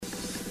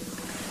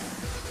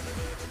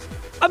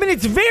I mean,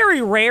 it's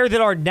very rare that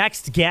our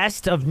next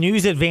guest of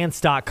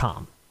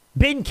newsadvance.com,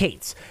 Ben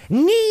Cates,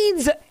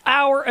 needs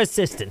our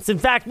assistance. In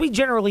fact, we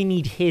generally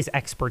need his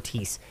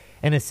expertise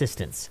and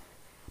assistance.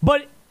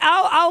 But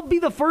I'll be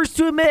the first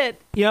to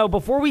admit,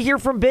 before we hear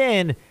from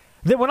Ben,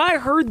 that when I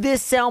heard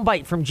this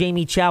soundbite from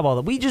Jamie Chadwell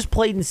that we just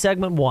played in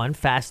segment 1,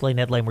 Fast Lane,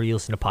 Ed Lane, where you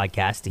listen to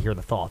podcasts to hear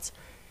the thoughts,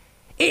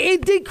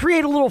 it did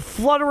create a little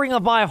fluttering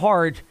of my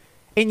heart.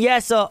 And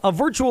yes, a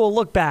virtual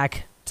look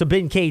back to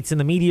Ben Cates in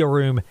the media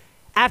room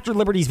after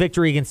Liberty's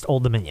victory against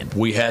Old Dominion.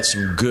 We had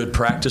some good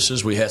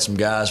practices. We had some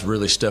guys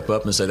really step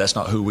up and say that's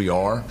not who we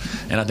are.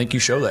 And I think you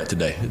show that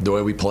today, the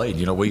way we played.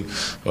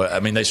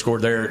 They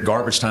scored their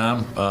garbage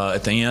time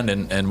at the end,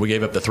 and we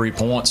gave up the 3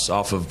 points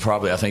off of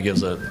probably, I think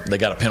they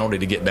got a penalty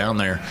to get down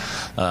there.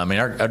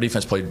 Our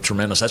defense played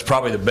tremendous. That's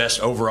probably the best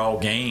overall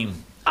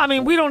game. I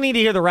mean, we don't need to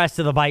hear the rest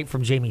of the bite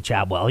from Jamie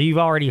Chadwell. You've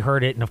already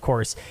heard it, and of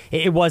course,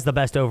 it was the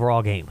best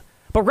overall game.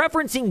 But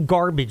referencing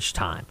garbage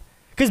time,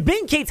 because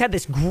Ben Cates had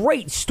this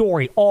great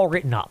story all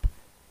written up.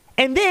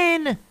 And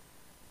then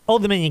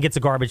Old Dominion gets a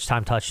garbage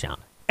time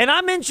touchdown. And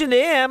I mentioned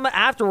to him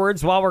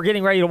afterwards while we're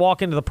getting ready to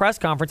walk into the press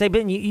conference, hey,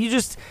 Ben, you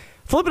just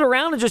flip it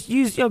around and just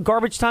use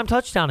garbage time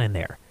touchdown in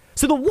there.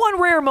 So the one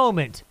rare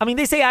moment,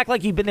 they say act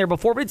like you've been there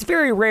before, but it's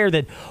very rare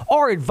that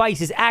our advice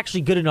is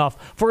actually good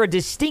enough for a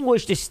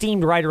distinguished,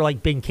 esteemed writer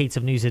like Ben Cates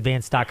of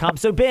newsadvance.com.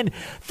 So, Ben,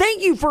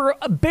 thank you for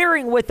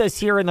bearing with us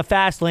here in the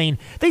Fast Lane.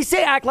 They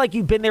say act like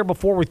you've been there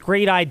before with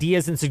great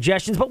ideas and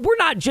suggestions, but we're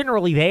not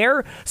generally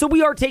there. So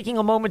we are taking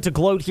a moment to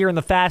gloat here in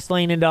the Fast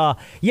Lane. And,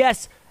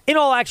 yes, in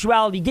all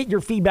actuality, get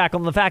your feedback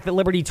on the fact that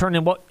Liberty turned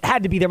in what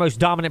had to be their most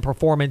dominant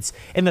performance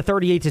in the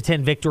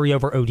 38-10 victory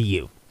over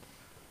ODU.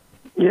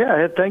 Yeah,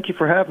 Ed, thank you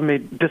for having me.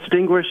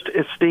 Distinguished,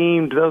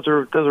 esteemed, those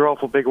are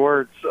awful big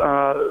words.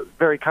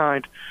 Very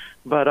kind,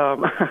 but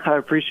I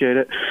appreciate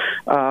it.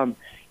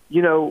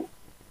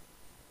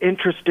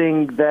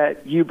 Interesting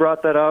that you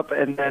brought that up,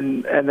 and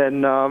then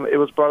it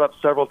was brought up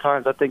several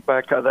times. I think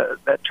back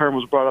that term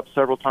was brought up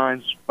several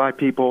times by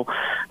people.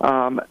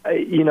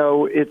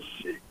 It's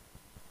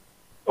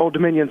Old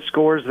Dominion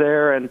scores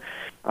there, and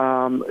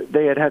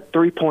they had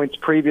 3 points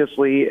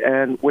previously,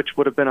 and which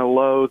would have been a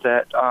low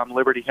that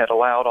Liberty had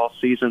allowed all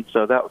season.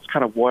 So that was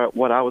kind of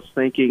what I was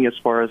thinking as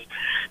far as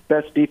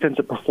best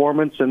defensive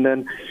performance. And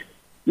then,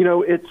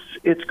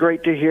 it's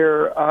great to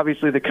hear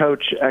obviously the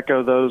coach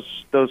echo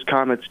those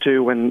comments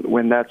too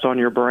when that's on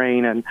your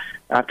brain, and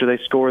after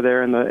they score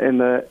there in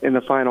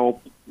the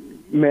final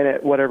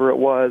minute, whatever it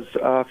was,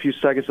 a few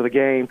seconds of the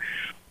game.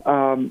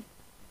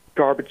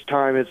 Garbage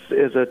time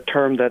is a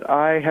term that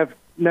I have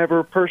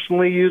never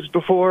personally used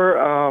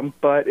before,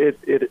 but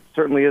it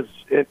certainly is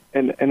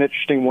an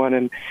interesting one,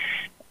 and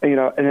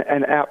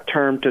an apt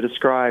term to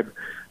describe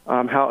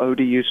how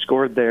ODU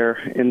scored there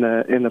in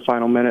the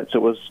final minutes.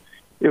 It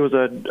was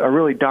a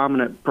really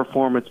dominant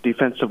performance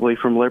defensively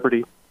from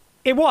Liberty.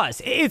 It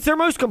was. It's their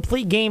most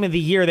complete game of the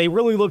year. They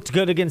really looked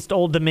good against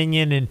Old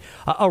Dominion and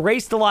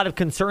erased a lot of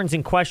concerns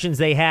and questions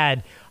they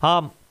had.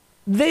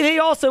 They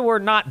also were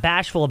not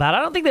bashful about it.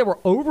 I don't think they were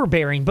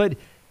overbearing, but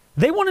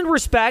they wanted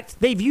respect.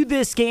 They viewed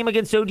this game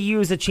against ODU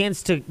as a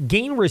chance to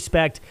gain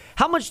respect.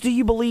 How much do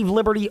you believe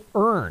Liberty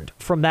earned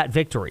from that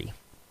victory?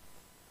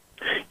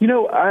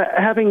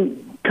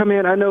 Having come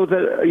in, I know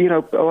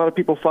that, a lot of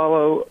people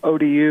follow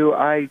ODU.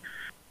 I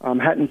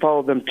hadn't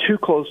followed them too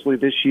closely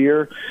this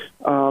year.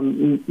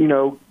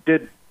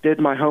 Did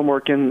my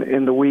homework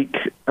in the week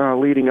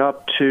leading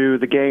up to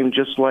the game,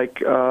 just like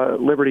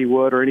Liberty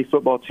would, or any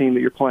football team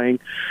that you're playing.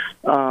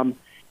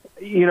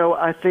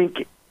 I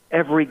think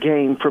every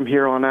game from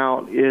here on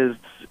out is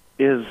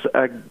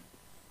a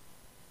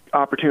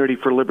opportunity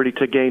for Liberty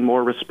to gain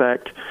more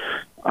respect.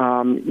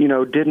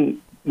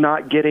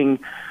 Not getting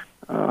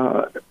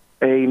a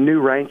new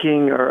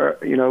ranking or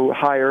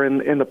higher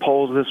in the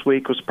polls this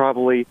week was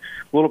probably a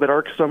little bit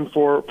irksome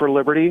for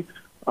Liberty,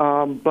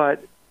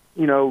 but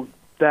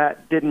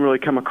that didn't really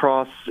come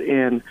across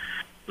in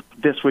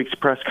this week's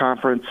press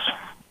conference.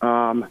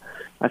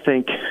 I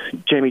think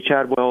Jamie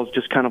Chadwell is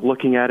just kind of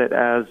looking at it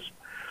as,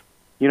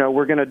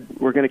 we're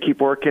gonna keep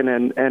working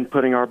and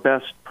putting our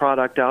best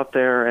product out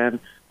there, and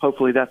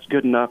hopefully that's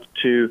good enough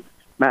to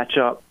match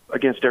up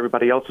against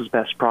everybody else's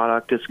best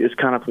product. Is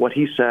kind of what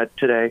he said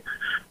today,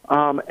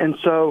 and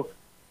so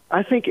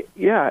I think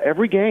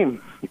every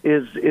game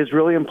is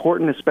really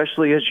important,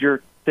 especially as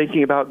you're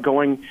thinking about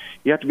going.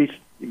 You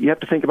have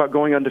to think about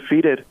going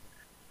undefeated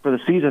for the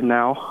season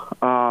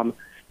now,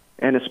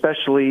 and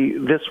especially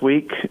this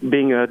week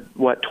being a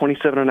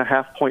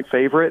 27.5 point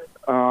favorite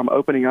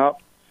opening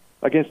up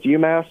against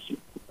UMass.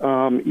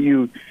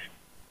 You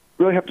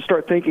really have to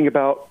start thinking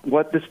about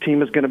what this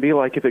team is going to be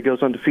like if it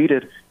goes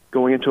undefeated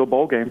going into a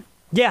bowl game.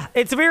 Yeah,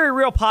 it's a very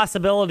real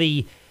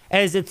possibility.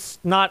 as it's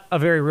not a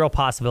very real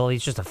possibility.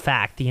 It's just a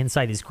fact. The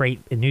insight is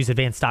great at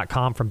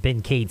newsadvance.com from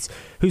Ben Cates,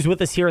 who's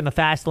with us here in the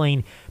Fast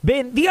Lane.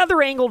 Ben, the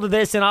other angle to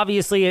this, and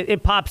obviously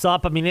it pops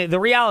up. I mean, the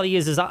reality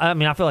is I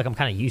feel like I'm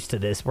kind of used to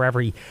this, where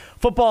every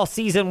football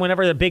season,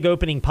 whenever the big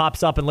opening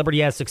pops up and Liberty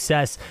has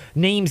success,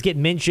 names get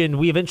mentioned.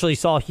 We eventually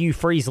saw Hugh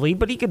Freeze leave,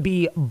 but he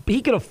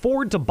could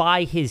afford to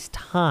buy his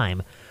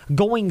time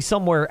going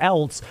somewhere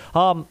else.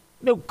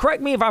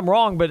 Correct me if I'm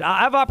wrong, but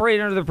I've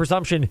operated under the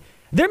presumption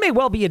there may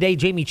well be a day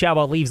Jamie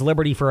Chadwell leaves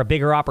Liberty for a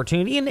bigger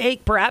opportunity,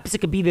 and perhaps it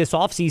could be this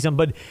offseason,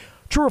 but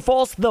true or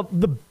false, the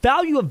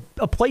value of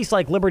a place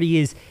like Liberty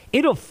is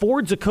it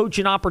affords a coach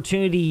an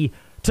opportunity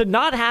to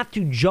not have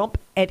to jump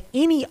at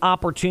any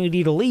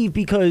opportunity to leave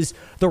because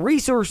the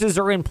resources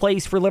are in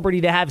place for Liberty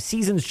to have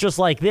seasons just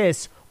like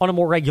this on a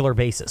more regular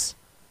basis.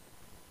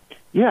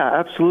 Yeah,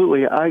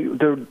 absolutely.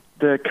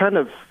 The kind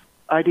of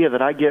idea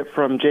that I get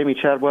from Jamie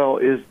Chadwell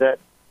is that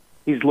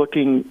he's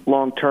looking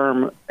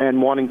long-term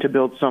and wanting to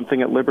build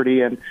something at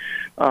Liberty. And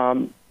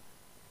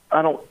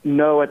I don't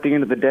know at the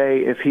end of the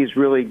day if he's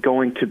really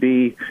going to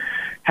be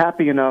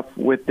happy enough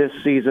with this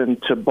season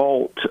to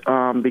bolt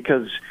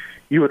because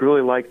you would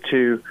really like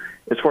to,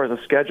 as far as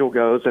the schedule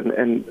goes,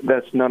 and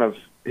that's none of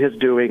his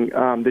doing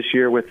this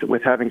year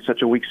with having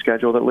such a weak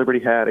schedule that Liberty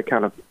had. It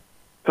kind of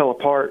fell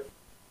apart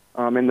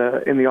in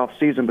the off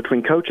season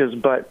between coaches.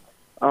 But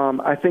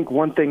I think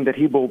one thing that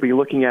he will be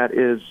looking at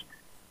is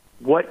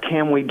what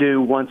can we do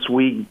once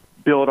we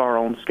build our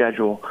own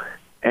schedule,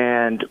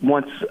 and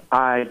once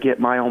I get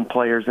my own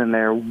players in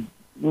there,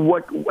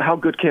 how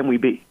good can we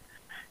be?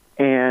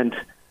 And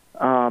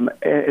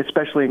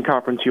especially in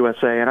Conference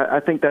USA, and I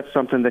think that's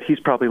something that he's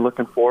probably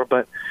looking for,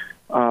 but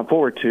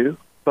forward to.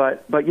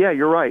 But yeah,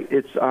 you're right.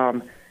 It's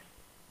kind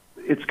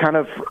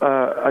of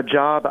a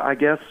job, I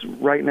guess,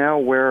 right now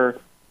where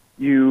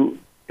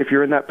if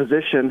you're in that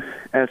position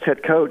as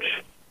head coach,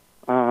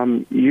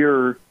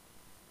 you're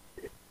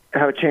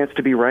have a chance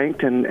to be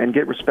ranked and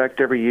get respect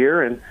every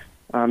year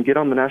and get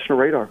on the national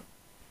radar.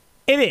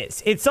 It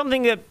is. It's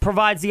something that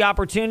provides the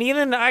opportunity. And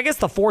then I guess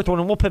the fourth one,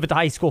 and we'll pivot to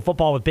high school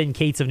football with Ben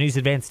Cates of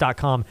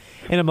newsadvance.com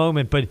in a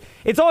moment. But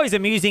it's always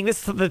amusing.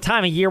 This is the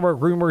time of year where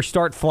rumors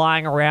start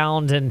flying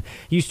around and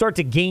you start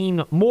to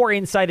gain more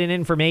insight and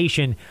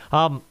information.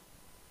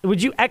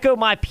 Would you echo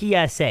my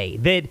PSA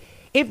that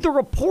if the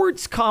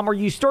reports come or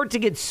you start to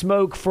get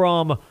smoke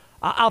from,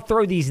 I'll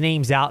throw these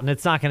names out and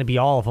it's not going to be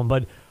all of them,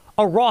 but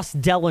a Ross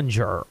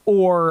Dellinger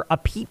or a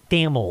Pete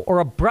Thamel or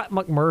a Brett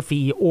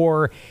McMurphy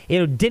or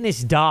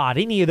Dennis Dodd,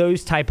 any of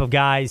those type of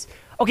guys,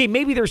 okay,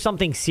 maybe there's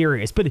something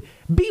serious, but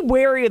be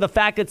wary of the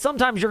fact that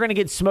sometimes you're going to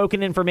get smoke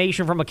and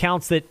information from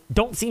accounts that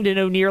don't seem to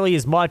know nearly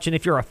as much, and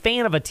if you're a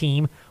fan of a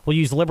team, we'll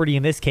use Liberty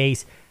in this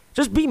case,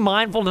 just be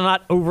mindful to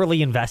not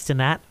overly invest in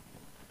that.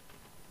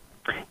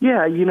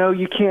 Yeah,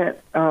 you can't,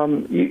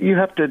 you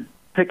have to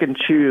pick and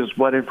choose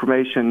what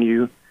information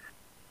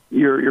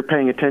you're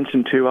paying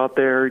attention to out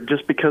there,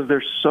 just because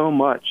there's so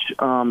much,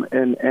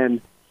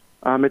 and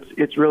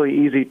it's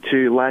really easy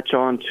to latch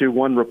on to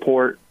one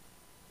report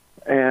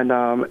and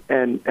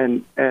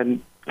kind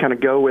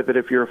of go with it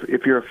if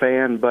you're a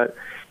fan. But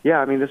yeah,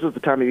 I mean, this is the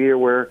time of year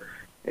where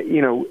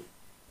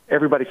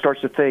everybody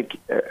starts to think,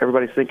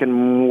 everybody's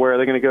thinking, where are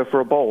they going to go for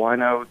a bowl? I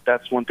know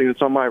that's one thing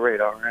that's on my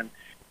radar,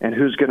 and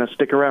who's going to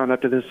stick around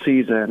after this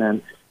season,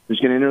 and who's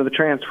going to enter the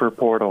transfer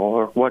portal,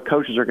 or what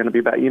coaches are going to be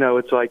back.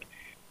 It's like,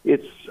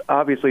 it's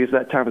obviously it's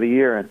that time of the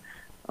year,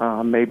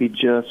 and maybe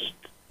just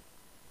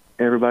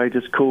everybody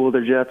just cool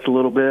their jets a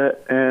little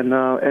bit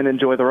and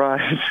enjoy the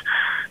ride.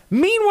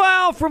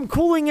 Meanwhile, from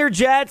cooling your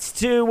jets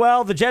to,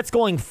 the Jets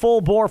going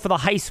full bore for the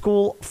high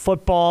school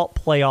football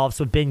playoffs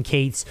with Ben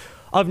Cates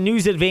of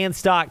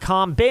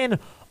newsadvance.com. Ben,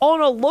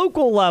 on a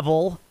local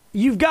level,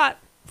 you've got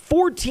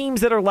 4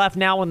 teams that are left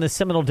now in the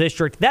Seminole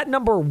District. That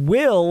number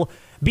will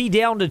be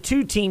down to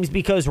 2 teams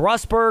because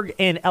Rustburg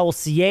and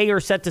LCA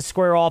are set to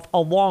square off,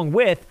 along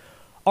with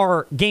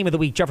our game of the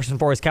week, Jefferson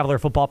Forest Cavalier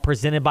football,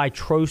 presented by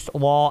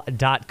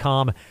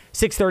TrostLaw.com.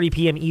 6:30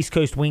 p.m. East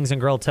Coast Wings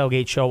and Grill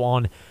Tailgate Show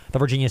on the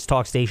Virginia's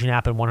Talk Station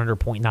app and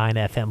 100.9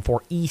 FM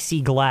for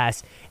EC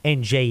Glass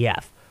and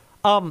JF.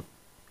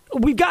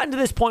 We've gotten to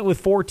this point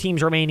with 4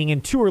 teams remaining,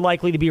 and 2 are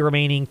likely to be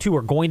remaining. 2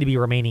 are going to be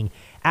remaining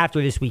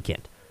after this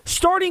weekend.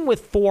 Starting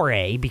with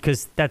 4A,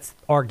 because that's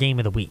our game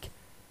of the week.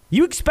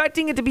 You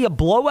expecting it to be a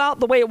blowout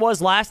the way it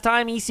was last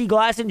time EC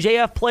Glass and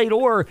JF played,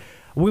 or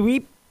will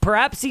we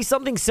perhaps see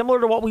something similar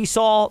to what we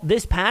saw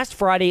this past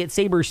Friday at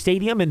Sabres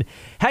Stadium, and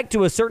heck,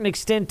 to a certain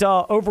extent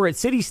over at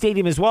City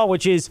Stadium as well,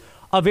 which is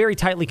a very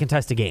tightly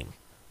contested game?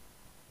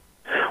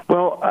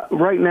 Well,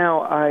 right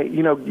now,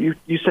 you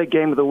say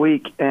game of the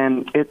week,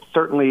 and it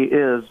certainly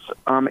is.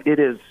 It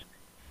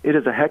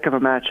is a heck of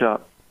a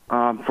matchup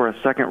for a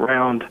second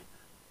round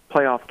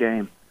playoff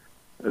game.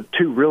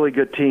 2 really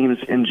good teams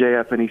in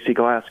JF and EC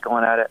Glass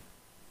going at it.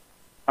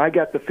 I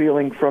got the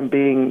feeling from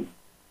being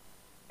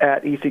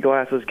at EC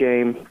Glass's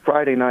game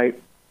Friday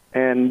night,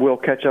 and we'll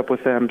catch up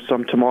with them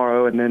some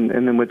tomorrow, and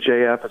then with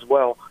JF as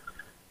well.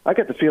 I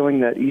got the feeling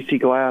that EC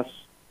Glass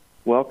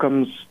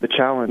welcomes the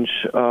challenge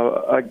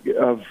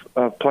of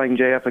playing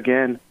JF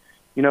again.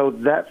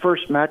 That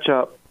first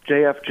matchup,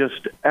 JF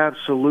just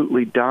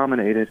absolutely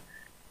dominated.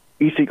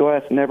 EC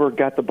Glass never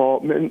advanced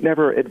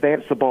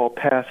the ball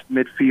past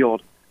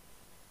midfield.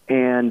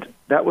 And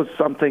that was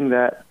something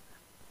that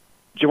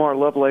Jamar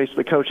Lovelace,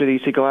 the coach at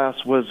EC Glass,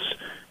 was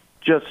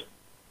just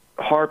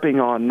harping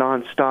on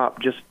nonstop.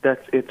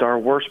 It's our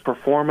worst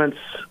performance.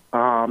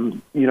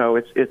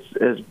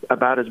 It's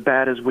about as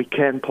bad as we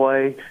can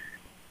play.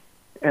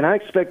 And I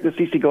expect this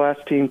EC Glass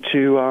team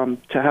to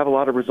have a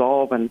lot of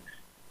resolve and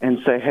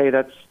say, hey,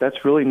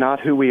 that's really not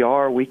who we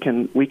are. We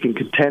can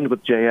contend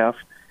with JF.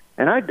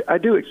 And I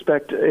do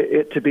expect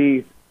it to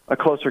be a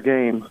closer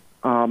game,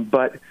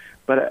 but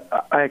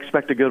I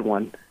expect a good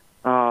one.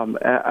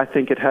 I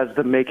think it has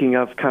the making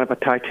of kind of a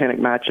Titanic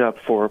matchup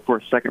for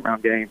a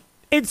second-round game.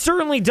 It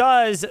certainly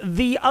does.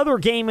 The other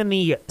game in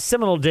the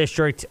Seminole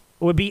District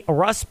would be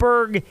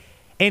Rustburg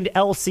and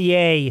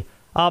LCA.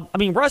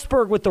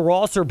 Rustburg with the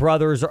Rosser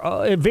brothers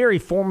are very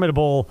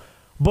formidable,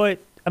 but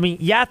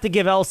you have to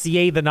give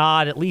LCA the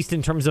nod, at least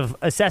in terms of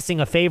assessing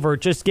a favor,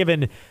 just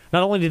given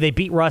not only did they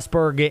beat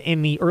Rustburg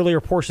in the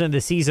earlier portion of the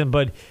season,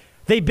 but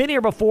they've been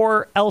here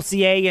before,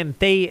 LCA, and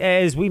they,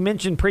 as we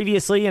mentioned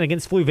previously, and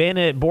against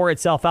Fluvanna, it bore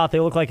itself out. They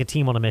look like a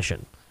team on a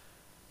mission.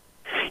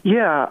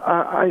 Yeah,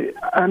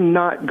 I'm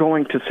not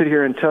going to sit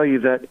here and tell you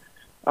that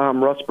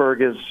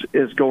Rustburg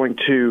is going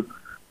to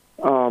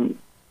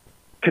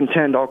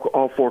contend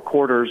all four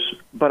quarters,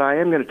 but I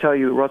am going to tell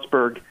you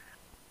Rustburg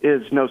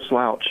is no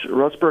slouch.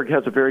 Rustburg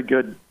has a very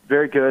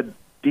good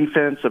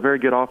defense, a very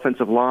good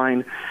offensive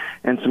line,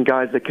 and some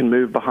guys that can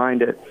move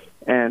behind it.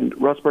 And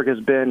Rustburg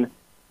has been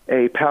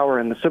a power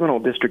in the Seminole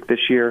District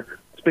this year.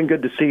 It's been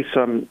good to see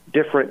some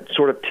different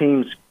sort of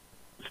teams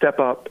step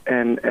up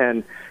and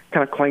kind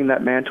of claim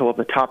that mantle of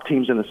the top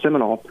teams in the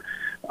Seminole.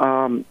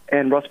 And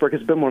Rustburg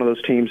has been one of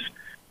those teams.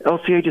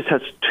 LCA just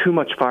has too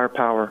much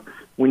firepower.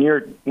 When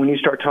you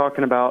start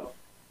talking about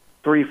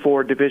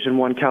 3-4 Division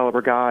I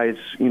caliber guys,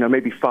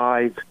 maybe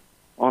 5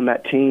 on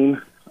that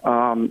team,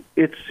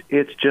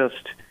 it's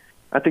just,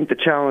 I think the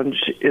challenge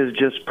is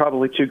just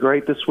probably too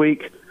great this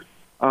week.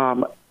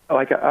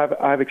 Like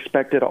I've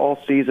expected all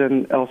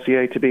season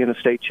LCA to be in a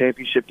state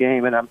championship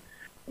game, and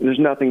there's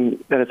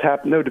nothing that has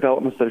happened, no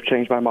developments that have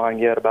changed my mind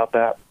yet about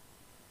that.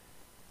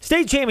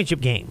 State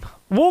championship game.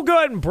 We'll go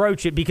ahead and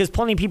broach it because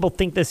plenty of people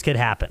think this could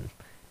happen.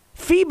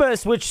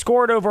 Phoebus, which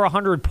scored over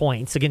 100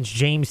 points against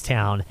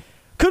Jamestown,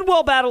 could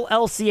well battle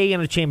LCA in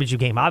a championship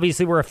game.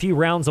 Obviously, we're a few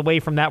rounds away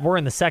from that. We're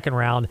in the second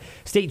round.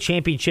 State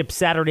championship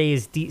Saturday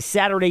is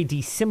Saturday,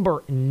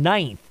 December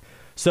 9th.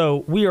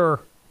 So we are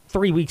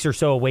 3 weeks or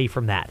so away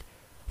from that.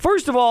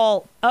 First of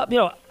all,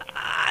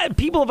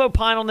 people have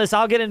opined on this.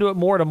 I'll get into it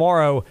more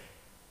tomorrow.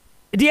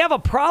 Do you have a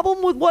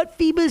problem with what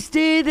Phoebus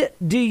did?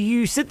 Do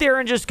you sit there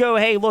and just go,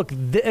 hey, look,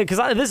 because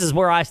this is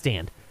where I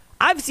stand.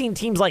 I've seen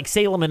teams like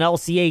Salem and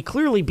LCA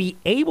clearly be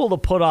able to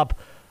put up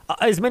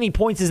as many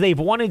points as they've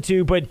wanted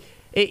to, but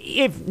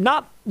if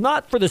not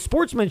for the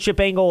sportsmanship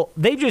angle,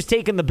 they've just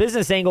taken the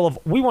business angle of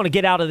we want to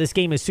get out of this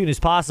game as soon as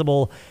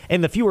possible,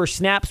 and the fewer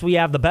snaps we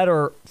have, the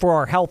better for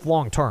our health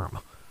long term.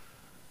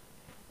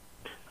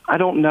 I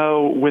don't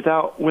know.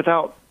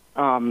 Without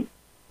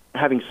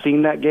having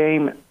seen that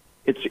game,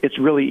 it's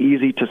really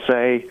easy to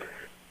say,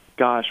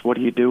 "Gosh, what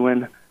are you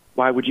doing?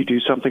 Why would you do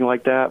something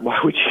like that? Why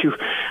would you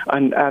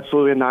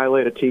absolutely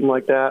annihilate a team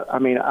like that?" I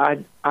mean,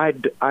 I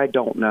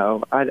don't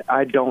know.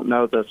 I don't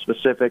know the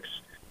specifics.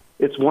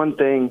 It's one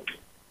thing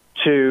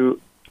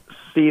to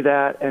see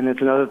that, and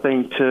it's another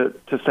thing to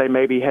say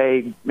maybe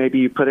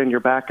you put in your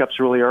backups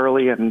really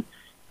early, and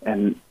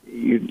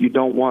you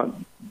don't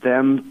want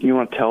them. You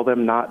want to tell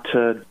them not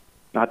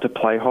to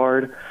play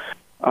hard.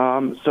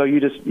 So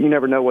you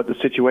never know what the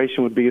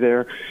situation would be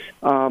there.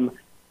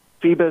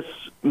 Phoebus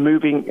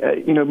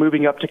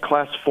moving up to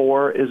Class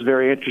 4 is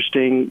very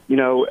interesting.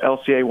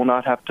 LCA will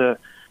not have to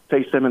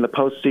face them in the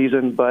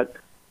postseason, but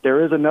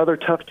there is another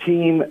tough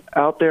team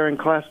out there in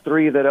Class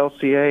 3 that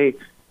LCA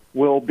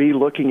will be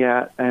looking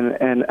at,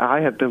 and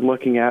I have been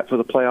looking at for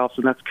the playoffs,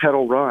 and that's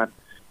Kettle Run.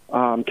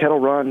 Kettle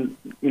Run,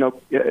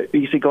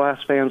 EC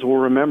Glass fans will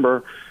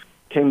remember,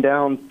 came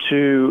down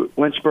to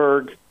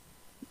Lynchburg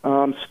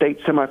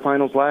state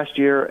semifinals last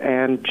year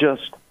and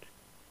just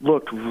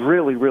looked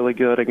really, really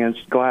good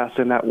against Glass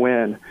in that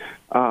win.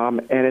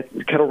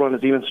 Kettle Run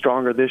is even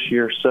stronger this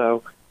year.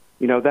 So,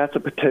 that's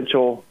a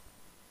potential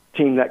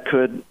team that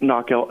could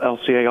knock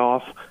LCA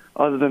off.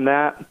 Other than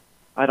that,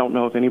 I don't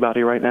know of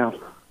anybody right now.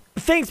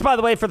 Thanks, by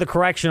the way, for the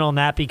correction on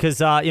that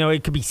because,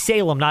 it could be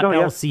Salem, not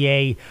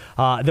LCA,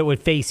 that would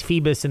face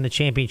Phoebus in the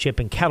championship,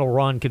 and Kettle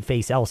Run could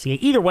face LCA.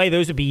 Either way,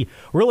 those would be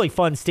really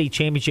fun state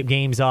championship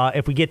games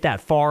if we get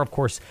that far. Of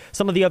course,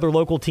 some of the other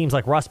local teams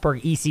like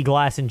Rustburg, EC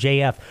Glass, and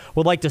JF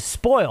would like to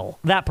spoil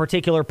that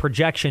particular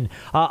projection.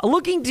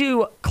 Looking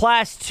to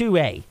Class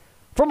 2A.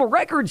 From a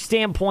record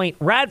standpoint,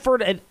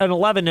 Radford at an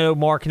 11-0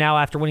 mark now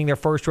after winning their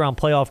first-round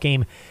playoff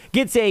game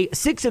gets a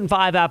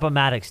 6-5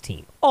 Appomattox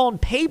team. On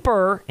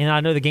paper, and I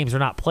know the games are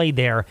not played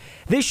there,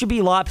 this should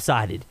be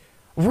lopsided.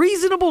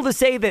 reasonable to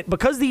say that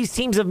because these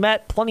teams have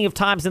met plenty of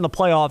times in the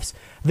playoffs,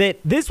 that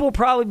this will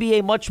probably be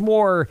a much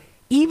more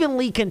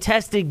evenly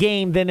contested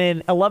game than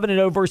an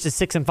 11-0 versus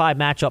 6-5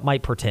 matchup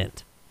might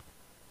pretend?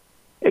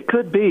 It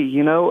could be.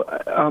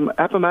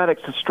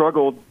 Appomattox has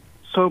struggled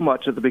so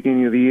much at the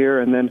beginning of the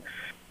year, and then,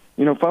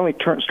 finally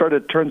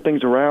started to turn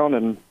things around.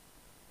 And,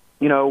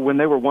 when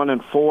they were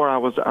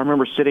 1-4, I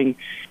remember sitting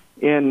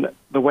in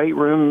the weight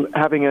room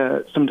having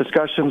some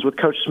discussions with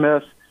Coach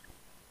Smith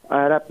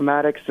at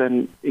Appomattox,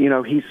 and,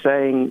 he's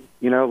saying,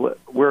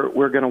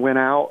 we're going to win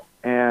out,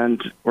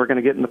 and we're going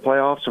to get in the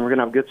playoffs, and we're going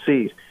to have a good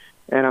seed.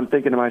 And I'm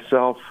thinking to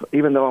myself,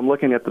 even though I'm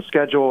looking at the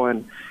schedule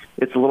and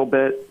it's a little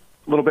bit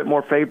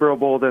more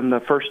favorable than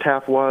the first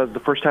half was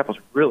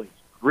really,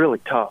 really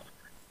tough.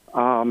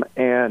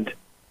 And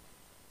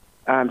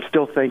I'm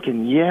still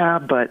thinking, yeah,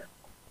 but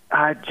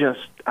I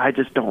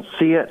just don't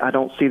see it. I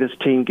don't see this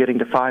team getting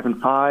to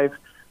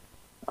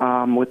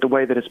 5-5 with the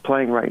way that it's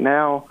playing right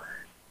now.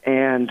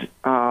 And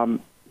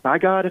by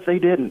God, if they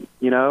didn't,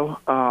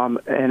 and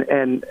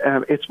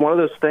it's one of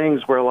those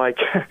things where, like,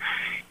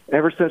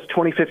 ever since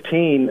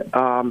 2015,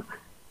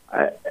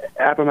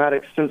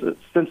 Appomattox,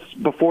 since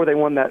before they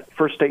won that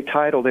first state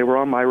title, they were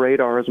on my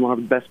radar as one of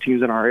the best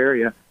teams in our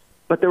area.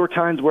 But there were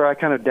times where I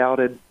kind of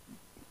doubted,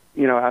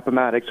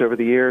 Appomattox over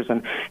the years,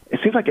 and it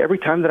seems like every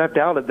time that I've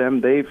doubted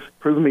them, they've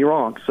proven me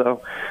wrong.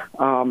 So,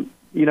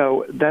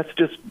 that's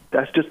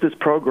just this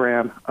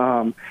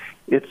program.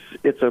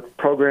 It's a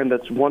program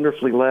that's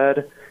wonderfully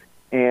led,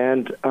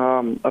 and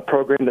a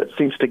program that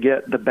seems to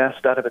get the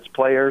best out of its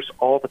players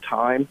all the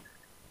time.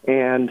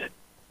 And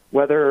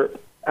whether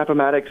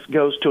Appomattox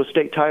goes to a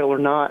state title or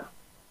not,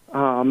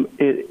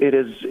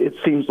 it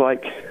seems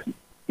like,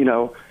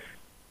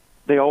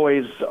 they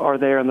always are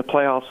there in the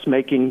playoffs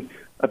making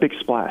a big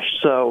splash.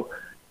 So,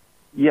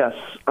 yes,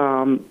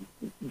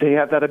 they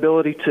have that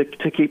ability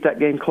to keep that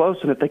game close,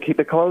 and if they keep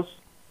it close,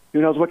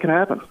 who knows what can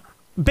happen.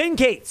 Ben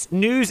Cates,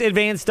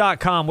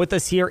 newsadvance.com, with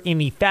us here in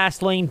the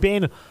Fast Lane.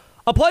 Ben,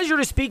 a pleasure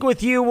to speak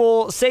with you.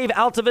 We'll save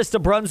Alta Vista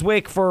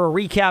Brunswick for a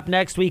recap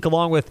next week,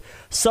 along with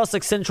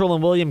Sussex Central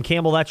and William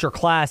Campbell. That's your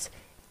Class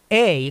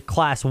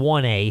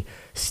 1A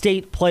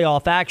state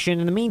playoff action.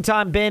 In the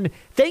meantime, Ben,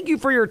 thank you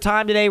for your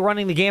time today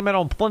running the gamut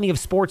on plenty of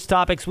sports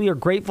topics. We are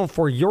grateful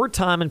for your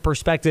time and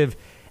perspective,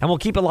 and we'll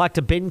keep it locked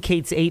to Ben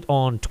Cates 8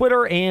 on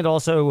Twitter and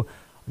also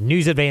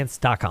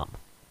newsadvance.com.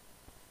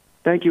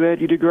 Thank you, Ed.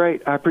 You do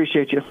great. I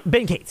appreciate you.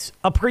 Ben Cates,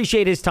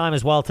 appreciate his time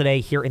as well today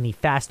here in the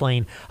Fast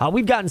Lane.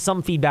 We've gotten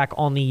some feedback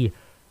on the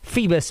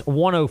Phoebus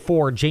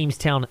 104,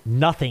 Jamestown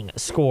nothing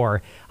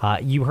score.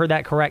 You heard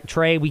that correct,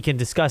 Trey. We can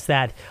discuss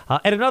that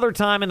at another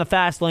time in the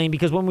Fast Lane,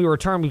 because when we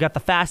return, we've got the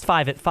Fast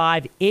 5 at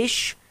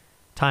 5-ish,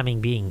 timing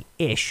being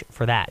ish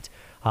for that.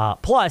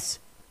 Plus,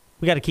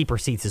 we got to keep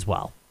receipts as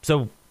well.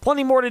 So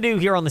plenty more to do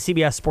here on the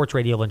CBS Sports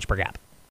Radio Lynchburg app.